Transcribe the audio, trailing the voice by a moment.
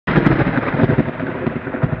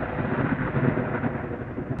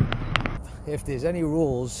if there's any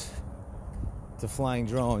rules to flying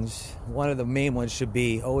drones, one of the main ones should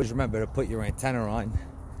be always remember to put your antenna on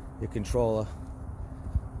your controller.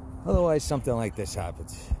 Otherwise, something like this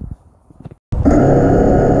happens.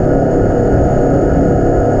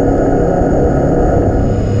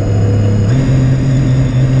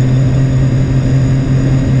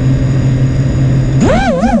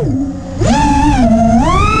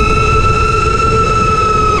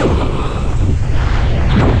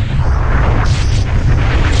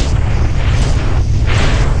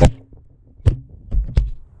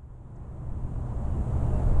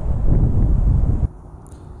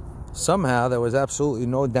 Somehow there was absolutely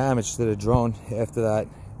no damage to the drone after that.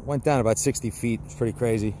 It went down about 60 feet. It's pretty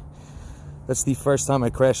crazy. That's the first time I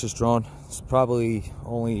crashed this drone. It's probably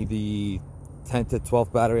only the 10th to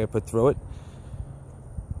 12th battery I put through it.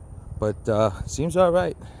 But seems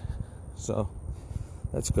alright. So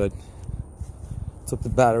that's good. Took the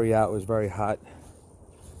battery out. It was very hot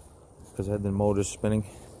because I had the motor spinning.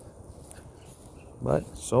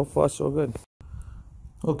 But so far so good.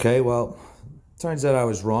 Okay, well, turns out I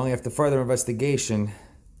was wrong. After further investigation,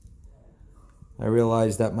 I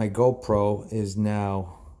realized that my GoPro is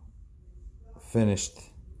now finished.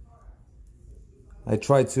 I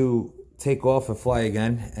tried to take off and fly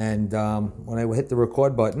again, and when I hit the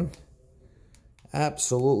record button,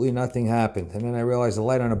 absolutely nothing happened. And then I realized the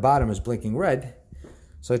light on the bottom is blinking red.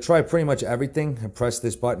 So I tried pretty much everything. I pressed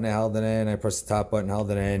this button, I held it in. I pressed the top button, held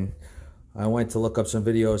it in. I went to look up some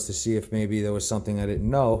videos to see if maybe there was something I didn't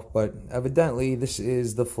know, but evidently this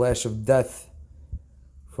is the flash of death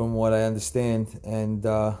from what I understand, and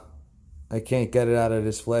I can't get it out of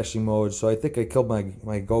this flashing mode, so I think I killed my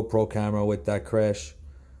GoPro camera with that crash.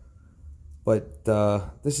 But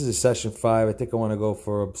this is a session 5. I think I want to go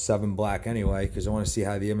for a 7 black anyway, because I want to see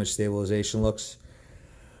how the image stabilization looks.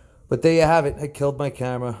 But there you have it. I killed my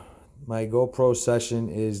camera. My GoPro session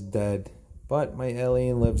is dead, but my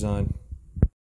alien lives on.